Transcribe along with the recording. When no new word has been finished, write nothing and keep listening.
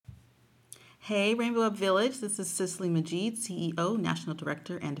Hey, Rainbow Up Village. This is Cicely Majid, CEO, National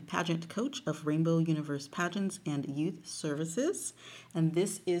Director, and Pageant Coach of Rainbow Universe Pageants and Youth Services. And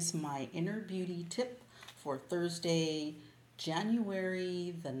this is my inner beauty tip for Thursday,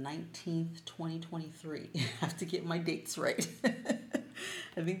 January the 19th, 2023. I have to get my dates right.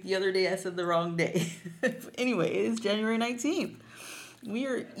 I think the other day I said the wrong day. Anyway, it is January 19th. We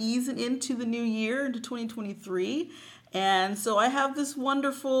are easing into the new year, into 2023. And so I have this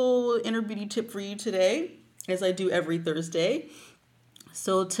wonderful inner beauty tip for you today, as I do every Thursday.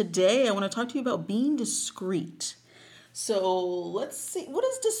 So today I want to talk to you about being discreet. So let's see, what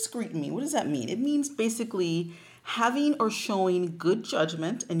does discreet mean? What does that mean? It means basically having or showing good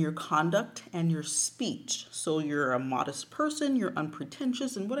judgment in your conduct and your speech. So you're a modest person, you're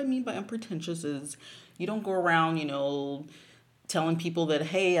unpretentious. And what I mean by unpretentious is you don't go around, telling people that,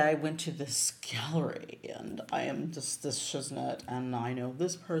 hey, I went to this gallery and I am just this shiznit and I know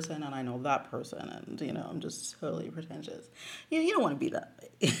this person and I know that person and, I'm just totally pretentious. You don't want to be that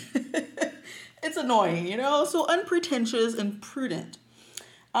way. It's annoying, so unpretentious and prudent.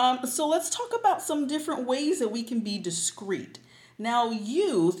 So let's talk about some different ways that we can be discreet. Now,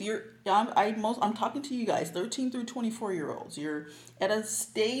 youth, I'm talking to you guys, 13 through 24-year-olds. You're at a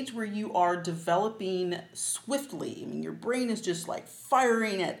stage where you are developing swiftly. I mean, your brain is just like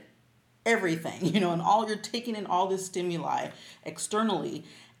firing at everything, and you're taking in all this stimuli externally.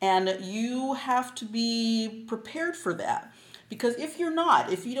 And you have to be prepared for that. Because if you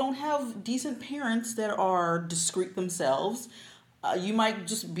don't have decent parents that are discreet themselves, you might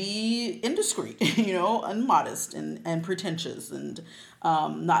just be indiscreet, unmodest and pretentious and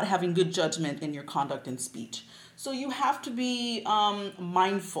not having good judgment in your conduct and speech. So you have to be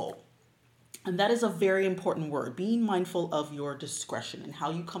mindful. And that is a very important word, being mindful of your discretion and how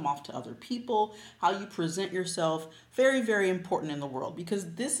you come off to other people, how you present yourself. Very, very important in the world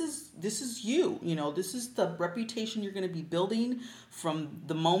because this is you, this is the reputation you're going to be building from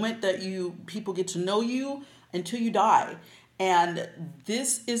the moment that people get to know you until you die. And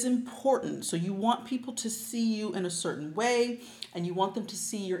this is important. So you want people to see you in a certain way and you want them to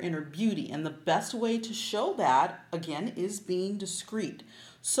see your inner beauty. And the best way to show that, again, is being discreet.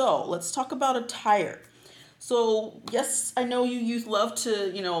 So let's talk about attire. So yes, I know you youth love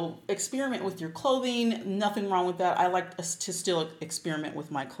to, experiment with your clothing. Nothing wrong with that. I like to still experiment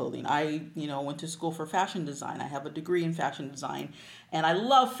with my clothing. I, went to school for fashion design. I have a degree in fashion design and I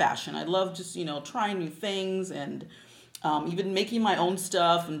love fashion. I love just, trying new things and even making my own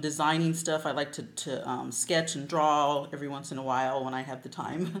stuff and designing stuff. I like to sketch and draw every once in a while when I have the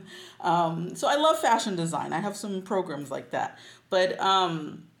time. So I love fashion design. I have some programs like that. But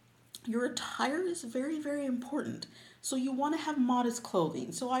your attire is very, very important. So you want to have modest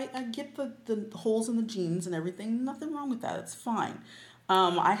clothing. So I get the holes in the jeans and everything. Nothing wrong with that. It's fine.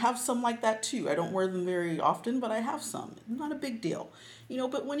 I have some like that too. I don't wear them very often, but I have some. Not a big deal.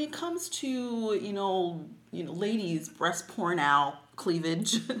 But when it comes to, ladies, breast pouring out,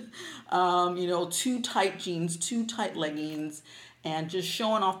 cleavage, too tight jeans, too tight leggings, and just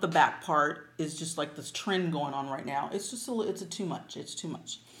showing off the back part is just like this trend going on right now. It's just it's too much. It's too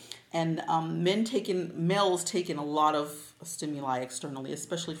much. And males taking a lot of stimuli externally,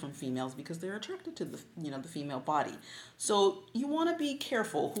 especially from females, because they're attracted to the female body. So you want to be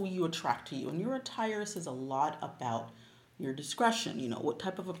careful who you attract to you. And your attire says a lot about your discretion, what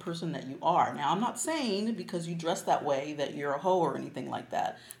type of a person that you are. Now, I'm not saying because you dress that way that you're a hoe or anything like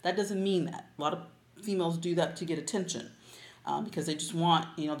that. That doesn't mean that. A lot of females do that to get attention. Because they just want,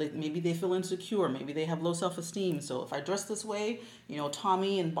 maybe they feel insecure, maybe they have low self-esteem. So if I dress this way,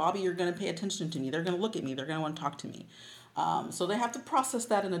 Tommy and Bobby are going to pay attention to me. They're going to look at me. They're going to want to talk to me. So they have to process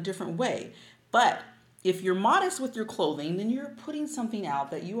that in a different way. But if you're modest with your clothing, then you're putting something out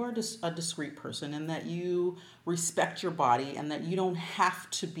that you are a discreet person and that you respect your body and that you don't have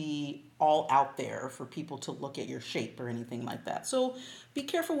to be all out there for people to look at your shape or anything like that. So be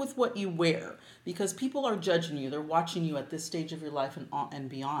careful with what you wear because people are judging you. They're watching you at this stage of your life and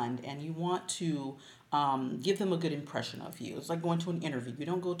beyond, and you want to give them a good impression of you. It's like going to an interview. You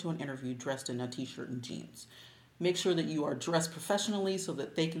don't go to an interview dressed in a t-shirt and jeans. Make sure that you are dressed professionally so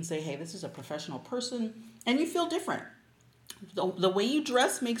that they can say, hey, this is a professional person, and you feel different. The way you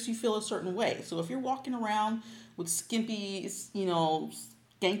dress makes you feel a certain way. So if you're walking around with skimpy,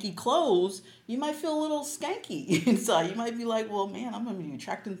 skanky clothes, you might feel a little skanky inside. You might be like, well, man, I'm going to be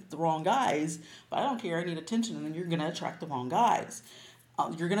attracting the wrong guys, but I don't care. I need attention, and then you're going to attract the wrong guys.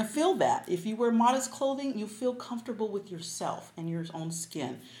 You're going to feel that. If you wear modest clothing, you feel comfortable with yourself and your own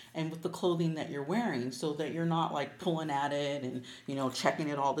skin and with the clothing that you're wearing so that you're not like pulling at it and, checking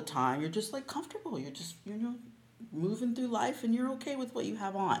it all the time. You're just like comfortable. You're just, moving through life and you're okay with what you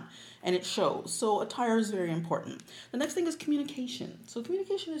have on, and it shows. So attire is very important. The next thing is communication. So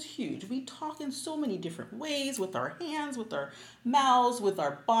communication is huge. We talk in so many different ways, with our hands, with our mouths, with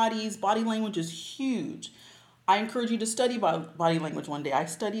our bodies. Body language is huge. I encourage you to study body language one day. I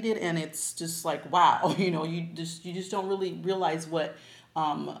studied it, and it's just like, wow. You just don't really realize what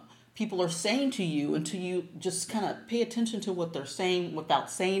people are saying to you until you just kind of pay attention to what they're saying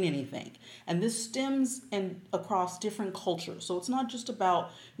without saying anything. And this stems and across different cultures. So it's not just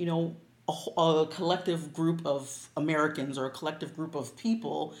about, a collective group of Americans or a collective group of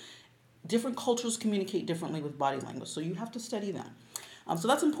people. Different cultures communicate differently with body language. So you have to study them. So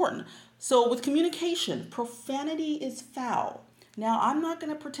that's important. So with communication, profanity is foul. Now, I'm not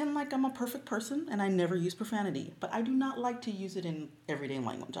going to pretend like I'm a perfect person and I never use profanity, but I do not like to use it in everyday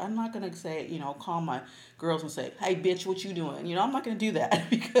language. I'm not going to say, call my girls and say, hey, bitch, what you doing? I'm not going to do that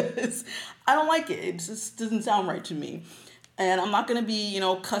because I don't like it. It just doesn't sound right to me. And I'm not going to be,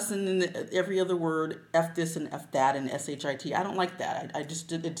 cussing in every other word, F this and F that and SHIT. I don't like that. It just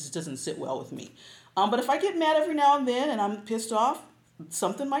doesn't sit well with me. But if I get mad every now and then and I'm pissed off,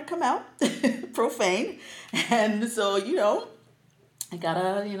 something might come out profane. And so, I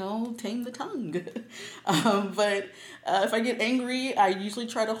gotta, tame the tongue. But if I get angry, I usually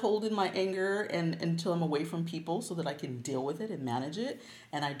try to hold in my anger until I'm away from people so that I can deal with it and manage it,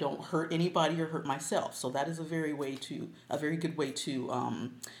 and I don't hurt anybody or hurt myself. So that is a very good way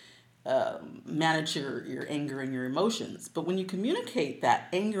to manage your anger and your emotions. But when you communicate that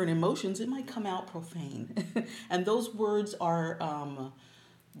anger and emotions, it might come out profane, and those words are I'm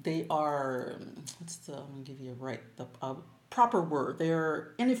gonna give you the proper word.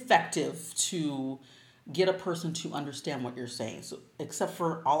 They're ineffective to get a person to understand what you're saying. So, except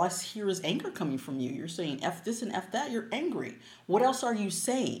for all I hear is anger coming from you. You're saying F this and F that. You're angry. What else are you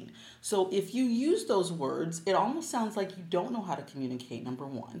saying? So if you use those words, it almost sounds like you don't know how to communicate, number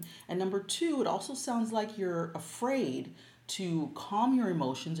one. And number two, it also sounds like you're afraid to calm your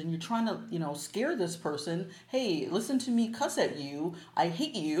emotions and you're trying to, scare this person. Hey, listen to me cuss at you. I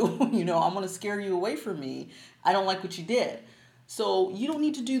hate you. I'm going to scare you away from me. I don't like what you did. So you don't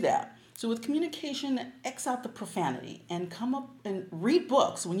need to do that. So with communication, X out the profanity and come up and read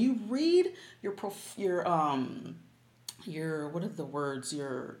books. When you read your what are the words?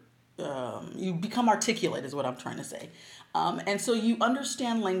 You become articulate is what I'm trying to say. And so you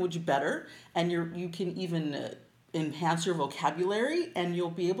understand language better, and you can even enhance your vocabulary, and you'll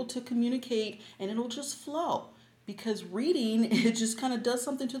be able to communicate, and it'll just flow. Because reading, it just kind of does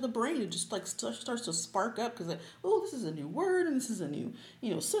something to the brain. It just like starts to spark up because, this is a new word, and this is a new,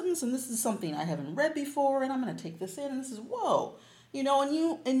 sentence, and this is something I haven't read before, and I'm going to take this in, and this is, whoa.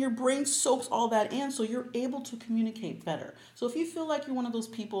 And your brain soaks all that in, so you're able to communicate better. So if you feel like you're one of those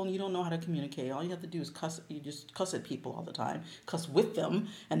people and you don't know how to communicate, all you have to do is cuss. You just cuss at people all the time, cuss with them,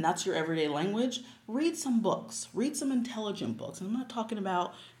 and that's your everyday language. Read some books. Read some intelligent books. And I'm not talking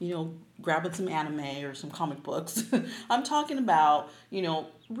about, grabbing some anime or some comic books. I'm talking about,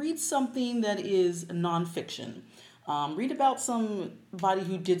 read something that is nonfiction. Read about somebody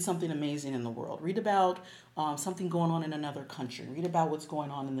who did something amazing in the world. Read about something going on in another country. Read about what's going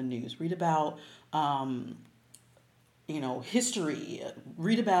on in the news. Read about, history.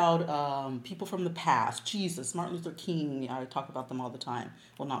 Read about people from the past. Jesus, Martin Luther King. I talk about them all the time.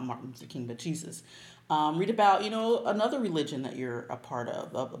 Well, not Martin Luther King, but Jesus. Read about, another religion that you're a part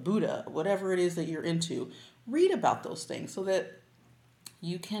of, Buddha, whatever it is that you're into. Read about those things so that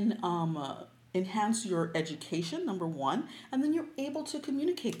you can enhance your education, number one, and then you're able to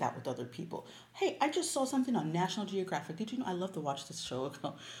communicate that with other people. Hey, I just saw something on National Geographic. Did you know I love to watch this show?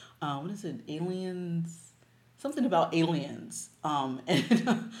 What is it? Aliens? Something about aliens. And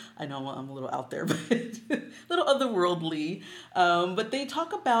I know I'm a little out there, but a little otherworldly. But they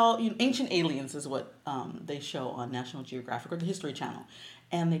talk about ancient aliens is what they show on National Geographic or the History Channel.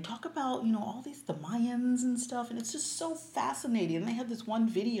 And they talk about, all the Mayans and stuff. And it's just so fascinating. And they have this one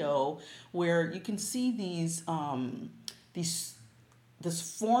video where you can see this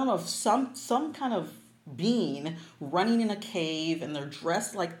form of some kind of being running in a cave, and they're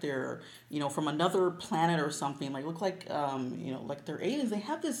dressed like they're, from another planet or something. Like look like, like they're aliens. They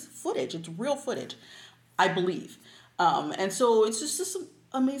have this footage. It's real footage, I believe. And so it's just some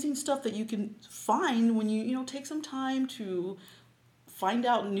amazing stuff that you can find when you take some time to find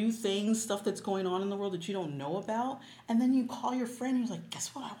out new things, stuff that's going on in the world that you don't know about. And then you call your friend and you're like, guess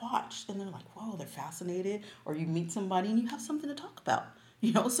what I watched? And they're like, whoa, they're fascinated. Or you meet somebody and you have something to talk about.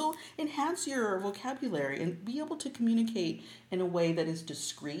 So enhance your vocabulary and be able to communicate in a way that is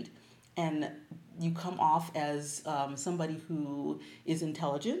discreet, and you come off as somebody who is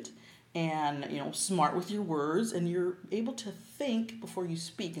intelligent and smart with your words, and you're able to think before you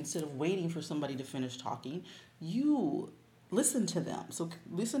speak instead of waiting for somebody to finish talking. You listen to them. So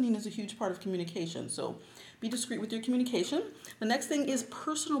listening is a huge part of communication. So be discreet with your communication. The next thing is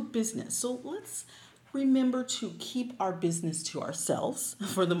personal business. So let's remember to keep our business to ourselves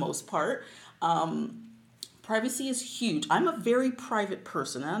for the most part. Privacy is huge. I'm a very private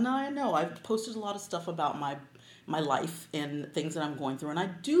person, and I know I've posted a lot of stuff about my life and things that I'm going through, and I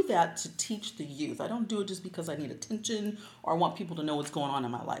do that to teach the youth. I don't do it just because I need attention or I want people to know what's going on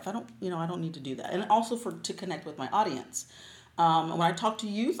in my life. I don't need to do that, and also to connect with my audience. When I talk to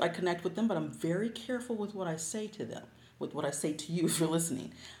youth, I connect with them, but I'm very careful with what I say to them, with what I say to you if you're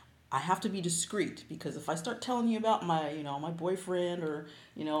listening. I have to be discreet, because if I start telling you about my boyfriend, or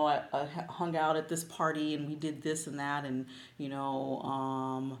I hung out at this party and we did this and that, and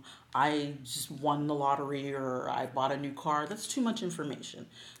I just won the lottery, or I bought a new car, that's too much information.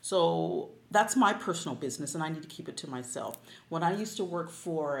 So that's my personal business, and I need to keep it to myself. When I used to work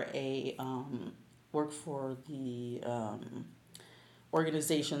for the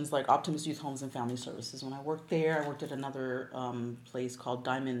organizations like Optimus Youth Homes and Family Services. When I worked there, I worked at another place called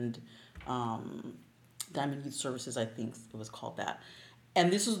Diamond Youth Services, I think it was called that.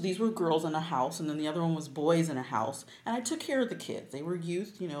 And these were girls in a house, and then the other one was boys in a house. And I took care of the kids. They were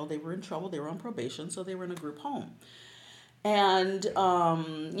youth, they were in trouble, they were on probation, so they were in a group home. And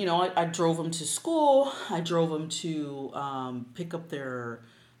I drove them to school. I drove them to pick up their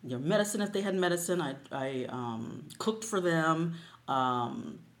medicine if they had medicine. I cooked for them.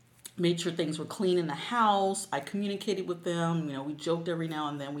 Made sure things were clean in the house. I communicated with them. We joked every now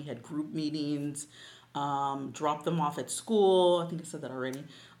and then. We had group meetings. Dropped them off at school. I think I said that already.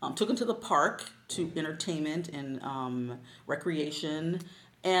 Took them to the park to entertainment and recreation.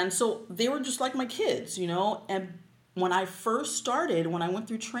 And so they were just like my kids, And when I first started, when I went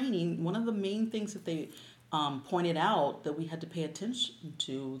through training, one of the main things that they pointed out that we had to pay attention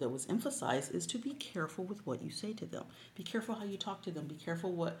to, that was emphasized, is to be careful with what you say to them. Be careful how you talk to them. Be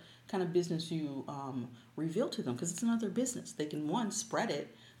careful what kind of business you reveal to them, because it's another business. They can, one, spread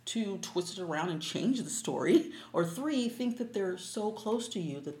it, two, twist it around and change the story, or three, think that they're so close to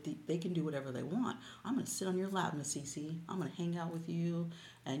you that they can do whatever they want. I'm going to sit on your lap, Miss Cece. I'm going to hang out with you,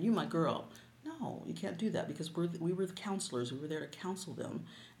 and you're my girl. No, you can't do that, because we were the counselors. We were there to counsel them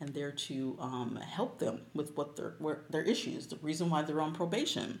and there to help them with what their issues, the reason why they're on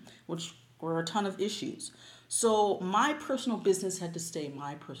probation, which were a ton of issues. So my personal business had to stay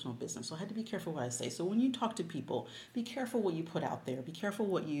my personal business. So I had to be careful what I say. So when you talk to people, be careful what you put out there. Be careful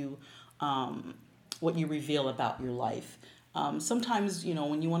what you reveal about your life. Sometimes,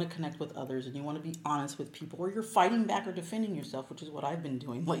 when you want to connect with others and you want to be honest with people, or you're fighting back or defending yourself, which is what I've been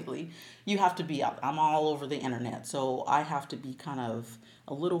doing lately, you have to be out. I'm all over the internet, so I have to be kind of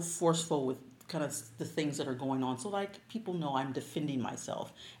a little forceful with kind of the things that are going on, so like people know I'm defending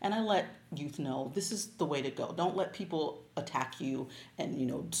myself, and I let youth know this is the way to go. Don't let people attack you and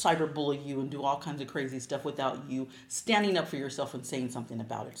cyberbully you and do all kinds of crazy stuff without you standing up for yourself and saying something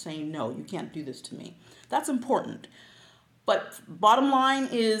about it, saying, no, you can't do this to me. That's important. But bottom line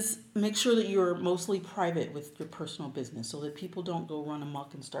is, make sure that you're mostly private with your personal business, so that people don't go run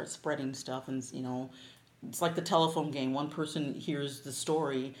amok and start spreading stuff. And it's like the telephone game. One person hears the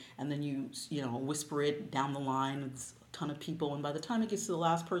story, and then you whisper it down the line. It's a ton of people, and by the time it gets to the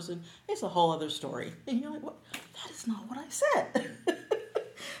last person, it's a whole other story. And you're like, what? That is not what I said.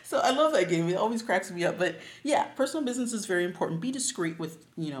 So I love that game. It always cracks me up. But yeah, personal business is very important. Be discreet with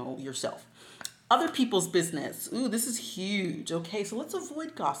yourself. Other people's business. Ooh, this is huge. Okay, so let's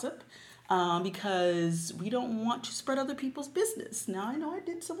avoid gossip, because we don't want to spread other people's business. Now, I know I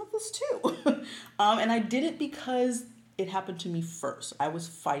did some of this too. And I did it because it happened to me first. I was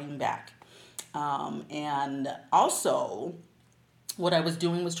fighting back. And also, what I was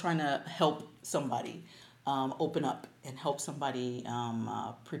doing was trying to help somebody open up and help somebody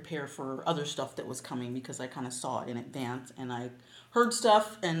prepare for other stuff that was coming, because I kind of saw it in advance, and I heard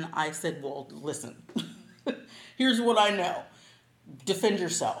stuff, and I said, well, listen, here's what I know. Defend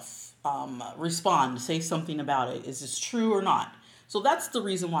yourself. Respond. Say something about it. Is this true or not? So that's the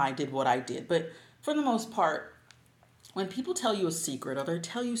reason why I did what I did. But for the most part, when people tell you a secret or they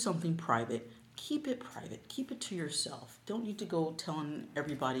tell you something private, keep it private. Keep it to yourself. Don't need to go telling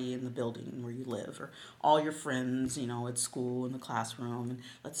everybody in the building where you live, or all your friends, at school, in the classroom, and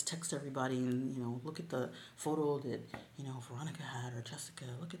let's text everybody and, look at the photo that, Veronica had, or Jessica,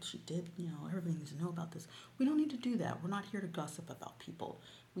 look at she did, everybody needs to know about this. We don't need to do that. We're not here to gossip about people.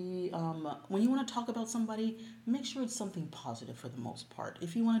 When you want to talk about somebody, make sure it's something positive for the most part.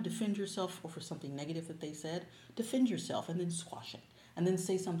 If you want to defend yourself or for something negative that they said, defend yourself and then squash it. and then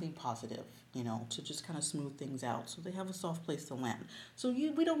say something positive, to just kind of smooth things out so they have a soft place to land. So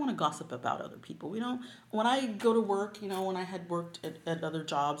we don't want to gossip about other people. We don't, when I go to work, when I had worked at other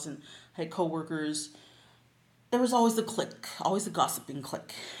jobs and had coworkers, there was always the clique, always the gossiping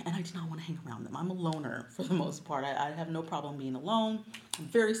clique, and I did not want to hang around them. I'm a loner for the most part. I have no problem being alone. I'm a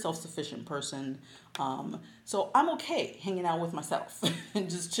very self-sufficient person, so I'm okay hanging out with myself and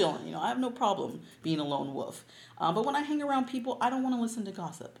just chilling. I have no problem being a lone wolf. But when I hang around people, I don't want to listen to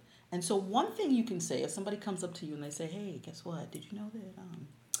gossip. And so one thing you can say, if somebody comes up to you and they say, "Hey, guess what? Did you know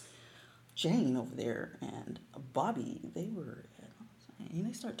that Jane over there and Bobby, and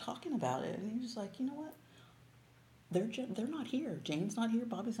they start talking about it, and you're just like, you know what? They're not here. Jane's not here.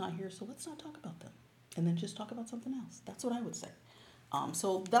 Bobby's not here. So let's not talk about them, and then just talk about something else." That's what I would say.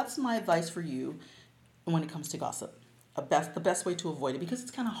 So that's my advice for you when it comes to gossip. The best way to avoid it, because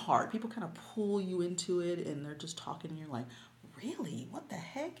it's kind of hard. People kind of pull you into it, and they're just talking, and you're like, "Really? What the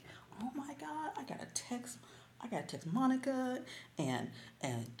heck? Oh my God! I got to text Monica and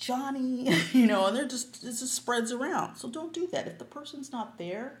Johnny, and it just spreads around." So don't do that. If the person's not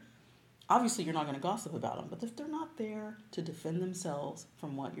there, obviously you're not going to gossip about them. But if they're not there to defend themselves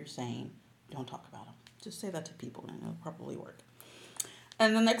from what you're saying, don't talk about them. Just say that to people, and it'll probably work.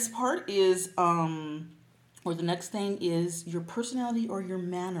 And the next part is, or the next thing is your personality or your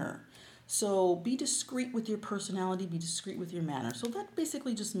manner. So be discreet with your personality, be discreet with your manner. So that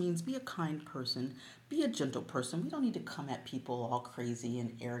basically just means be a kind person, be a gentle person. We don't need to come at people all crazy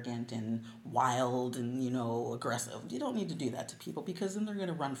and arrogant and wild and, aggressive. You don't need to do that to people, because then they're going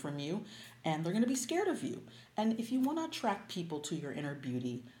to run from you and they're going to be scared of you. And if you want to attract people to your inner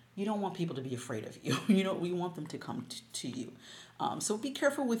beauty, you don't want people to be afraid of you. We want them to come to you. So be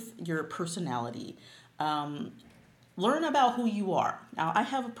careful with your personality. Learn about who you are. Now, I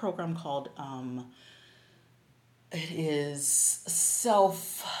have a program called, it is the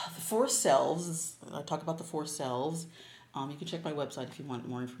 4 selves. I talk about the 4 selves. You can check my website if you want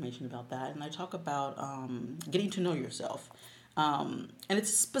more information about that. And I talk about getting to know yourself. And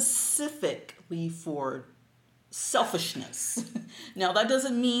it's specifically for selfishness. Now, that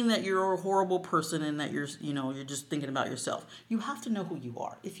doesn't mean that you're a horrible person and that you're just thinking about yourself. You have to know who you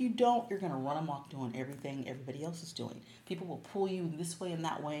are. If you don't, you're going to run amok doing everything everybody else is doing. People will pull you this way and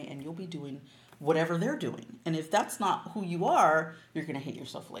that way, and you'll be doing whatever they're doing. And if that's not who you are, you're going to hate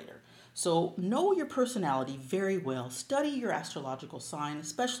yourself later. So know your personality very well. Study your astrological sign,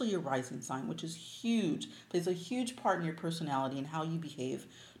 especially your rising sign, which is huge, plays a huge part in your personality and how you behave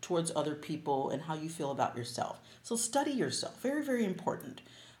towards other people and how you feel about yourself. So study yourself. Very, very important.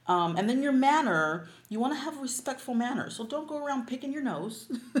 And then your manner, you want to have respectful manners. So don't go around picking your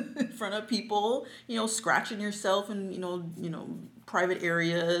nose in front of people, scratching yourself in, private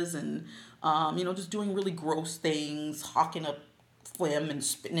areas and, just doing really gross things, hawking up phlegm and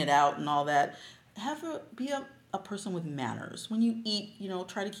spitting it out and all that. Be a person with manners. When you eat,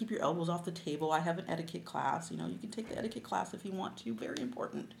 try to keep your elbows off the table. I have an etiquette class. You can take the etiquette class if you want to. Very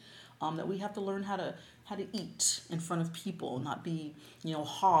important. That we have to learn how to eat in front of people, not be,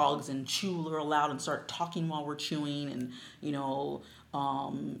 hogs and chew real loud and start talking while we're chewing and,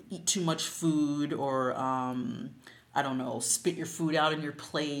 eat too much food or, spit your food out in your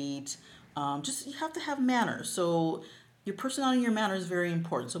plate. You have to have manners. So your personality and your manner is very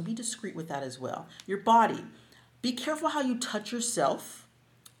important. So be discreet with that as well. Your body. Be careful how you touch yourself.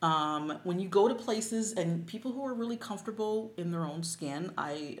 When you go to places and people who are really comfortable in their own skin,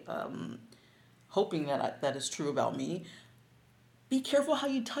 hoping that is true about me, be careful how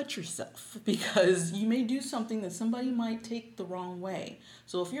you touch yourself, because you may do something that somebody might take the wrong way.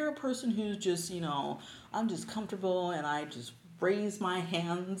 So if you're a person who's just, I'm just comfortable and I just raise my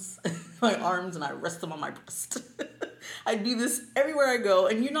hands, my arms, and I rest them on my breast. I do this everywhere I go,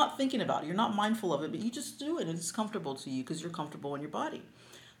 and you're not thinking about it. You're not mindful of it, but you just do it, and it's comfortable to you because you're comfortable in your body.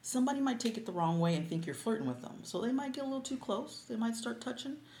 Somebody might take it the wrong way and think you're flirting with them. So they might get a little too close. They might start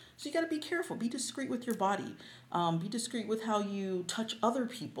touching. So you got to be careful. Be discreet with your body. Be discreet with how you touch other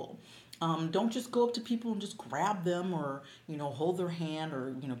people. Don't just go up to people and just grab them or, hold their hand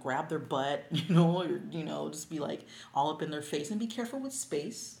or, grab their butt, or, just be like all up in their face. And be careful with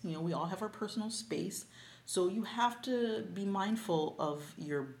space. We all have our personal space. So you have to be mindful of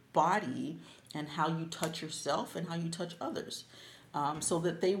your body and how you touch yourself and how you touch others, so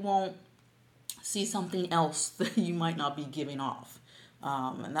that they won't see something else that you might not be giving off.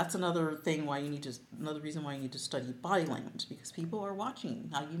 And that's another reason why you need to study body language, because people are watching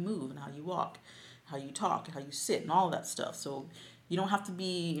how you move and how you walk, how you talk, and how you sit and all that stuff. So you don't have to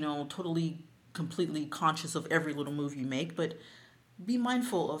be, totally, completely conscious of every little move you make, but be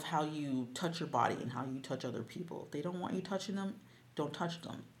mindful of how you touch your body and how you touch other people. If they don't want you touching them, Don't touch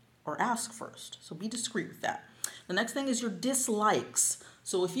them or ask first. So be discreet with that. The next thing is your dislikes.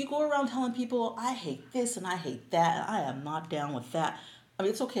 So if you go around telling people, I hate this and I hate that, and I am not down with that. I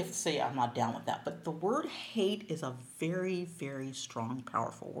mean, it's okay to say I'm not down with that, but the word hate is a very, very strong,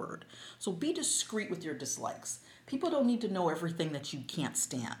 powerful word. So be discreet with your dislikes. People don't need to know everything that you can't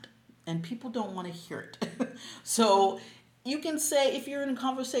stand, and people don't want to hear it. So you can say, if you're in a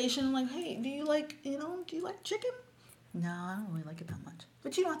conversation, like, hey, do you like chicken? No, I don't really like it that much.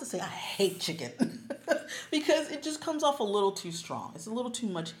 But you don't have to say, I hate chicken. Because it just comes off a little too strong. It's a little too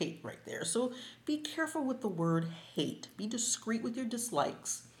much hate right there. So be careful with the word hate. Be discreet with your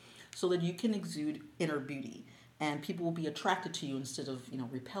dislikes so that you can exude inner beauty. And people will be attracted to you instead of,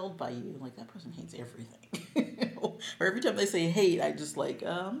 repelled by you. Like, that person hates everything. Or every time they say hate, I just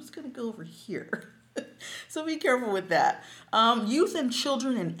I'm just going to go over here. So be careful with that. Youth and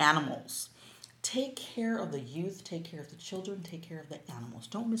children and animals. Take care of the youth, take care of the children, take care of the animals.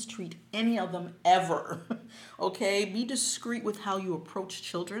 Don't mistreat any of them ever. Okay? Be discreet with how you approach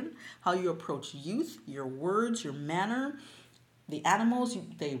children, how you approach youth, your words, your manner. The animals,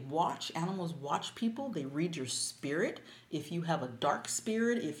 animals watch people. They read your spirit. If you have a dark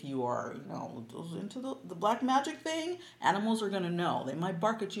spirit, if you are, into the black magic thing, animals are going to know. They might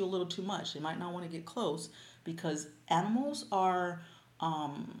bark at you a little too much. They might not want to get close because animals are...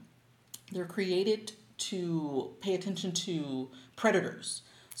 they're created to pay attention to predators.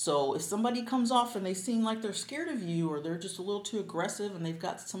 So if somebody comes off and they seem like they're scared of you or they're just a little too aggressive and they've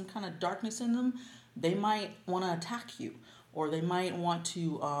got some kind of darkness in them, they might want to attack you or they might want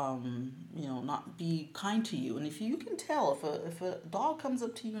to, not be kind to you. And if you can tell, if a dog comes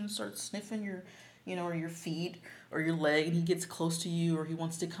up to you and starts sniffing your, or your feet or your leg and he gets close to you or he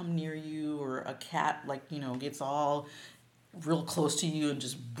wants to come near you, or a cat, gets all real close to you and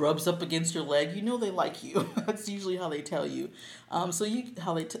just rubs up against your leg, they like you. That's usually how they tell you.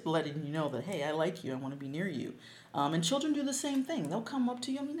 Letting you know that, hey, I like you, I want to be near you. And children do the same thing. They'll come up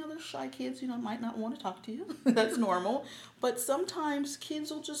to you. They're shy kids, might not want to talk to you. That's normal. But sometimes kids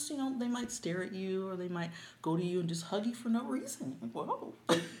will just, they might stare at you or they might go to you and just hug you for no reason. Like, whoa,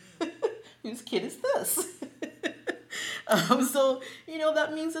 whose kid is this?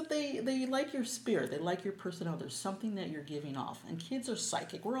 That means that they like your spirit. They like your personality. There's something that you're giving off. And kids are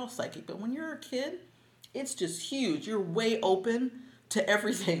psychic. We're all psychic. But when you're a kid, it's just huge. You're way open to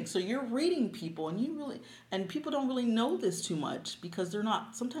everything. So you're reading people and people don't really know this too much because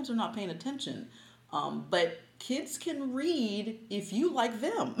sometimes they're not paying attention. But kids can read if you like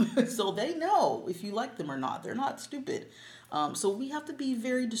them. So they know if you like them or not. They're not stupid. So we have to be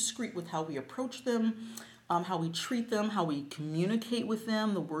very discreet with how we approach them. How we treat them, how we communicate with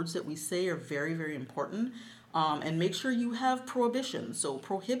them. The words that we say are very, very important. And make sure you have prohibitions. So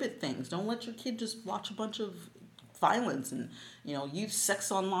prohibit things. Don't let your kid just watch a bunch of violence and, use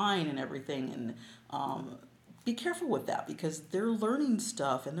sex online and everything. And be careful with that because they're learning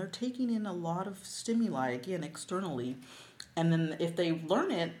stuff and they're taking in a lot of stimuli, again, externally. And then if they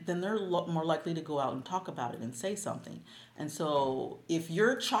learn it, then they're more likely to go out and talk about it and say something. And so if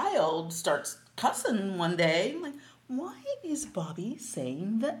your child starts cussing one day, like, why is Bobby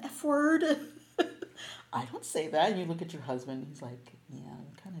saying the F word? I don't say that. And you look at your husband, he's like, yeah,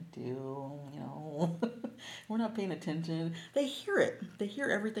 we kind of do, We're not paying attention. They hear it. They hear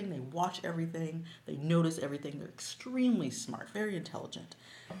everything. They watch everything. They notice everything. They're extremely smart, very intelligent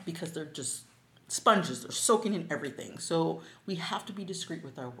because they're just sponges. They're soaking in everything. So we have to be discreet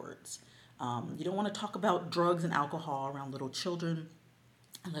with our words. You don't want to talk about drugs and alcohol around little children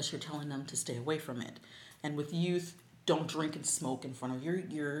unless you're telling them to stay away from it. And with youth, don't drink and smoke in front of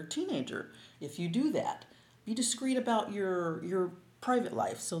your teenager. If you do that, be discreet about your private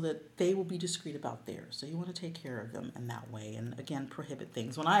life so that they will be discreet about theirs. So you want to take care of them in that way. And again, prohibit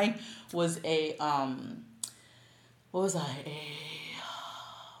things. When I was a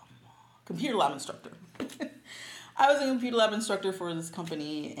computer lab instructor. I was a computer lab instructor for this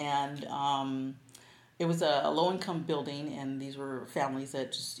company, and it was a low-income building, and these were families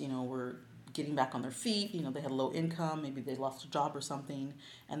that just, were getting back on their feet. They had low income, maybe they lost a job or something,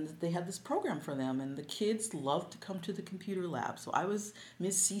 and they had this program for them, and the kids loved to come to the computer lab. So I was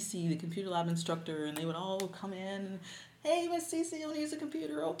Miss Cece, the computer lab instructor, and they would all come in, and, hey, Miss Cece, I want to use a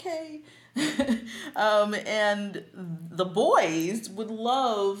computer, okay. And the boys would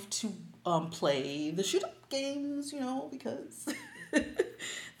love to play the shoot-up games, because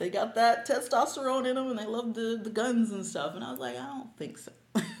they got that testosterone in them and they love the guns and stuff. And I was like, I don't think so.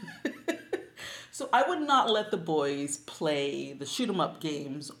 So I would not let the boys play the shoot 'em up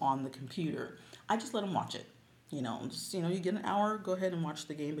games on the computer. I just let them watch it. You get an hour, go ahead and watch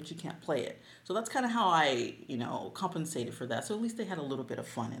the game, but you can't play it. So that's kind of how I, compensated for that. So at least they had a little bit of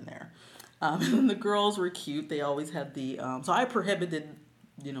fun in there. And the girls were cute. They always had so I prohibited,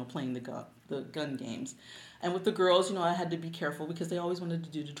 playing the gun games. And with the girls, I had to be careful because they always wanted to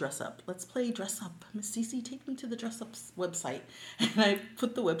do the dress up. Let's play dress up. Miss Cece, take me to the dress up website. And I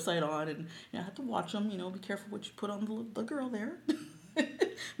put the website on, and I had to watch them. Be careful what you put on the girl there.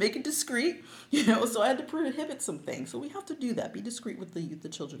 Make it discreet. So I had to prohibit some things. So we have to do that. Be discreet with the youth, the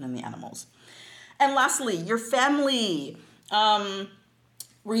children, and the animals. And lastly, your family.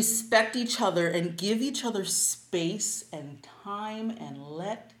 Respect each other and give each other space and time and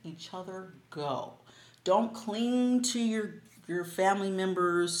let each other go. Don't cling to your family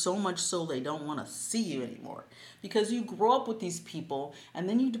members so much so they don't want to see you anymore. Because you grow up with these people and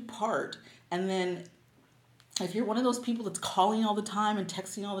then you depart, and then if you're one of those people that's calling all the time and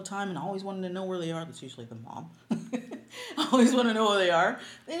texting all the time and always wanting to know where they are, that's usually the mom. Always want to know where they are.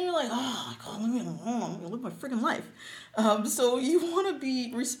 Then you're like, let me live my freaking life. So you want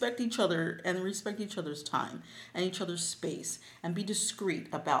to respect each other and respect each other's time and each other's space and be discreet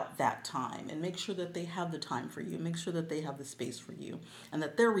about that time and make sure that they have the time for you. Make sure that they have the space for you and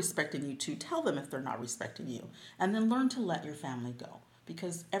that they're respecting you too. Tell them if they're not respecting you, and then learn to let your family go,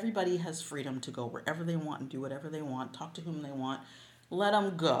 because everybody has freedom to go wherever they want and do whatever they want, talk to whom they want. Let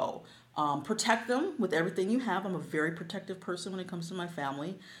them go. Protect them with everything you have. I'm a very protective person when it comes to my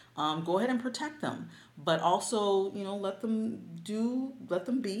family. Go ahead and protect them, but also, let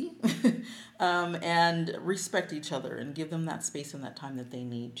them be, and respect each other and give them that space and that time that they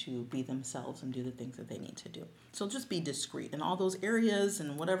need to be themselves and do the things that they need to do. So just be discreet in all those areas,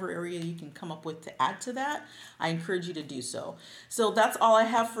 and whatever area you can come up with to add to that, I encourage you to do so. So that's all I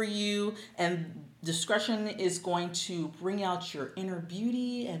have for you. And discretion is going to bring out your inner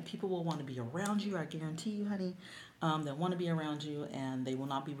beauty, and people will want to be around you. I guarantee you, honey. They'll want to be around you, and they will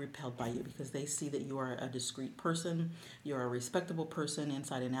not be repelled by you because they see that you are a discreet person, you're a respectable person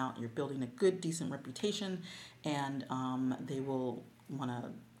inside and out, you're building a good, decent reputation, and they will want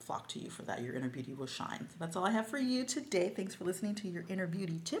to flock to you for that. Your inner beauty will shine. So that's all I have for you today. Thanks for listening to your inner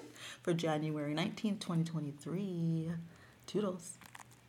beauty tip for January 19th, 2023. Toodles.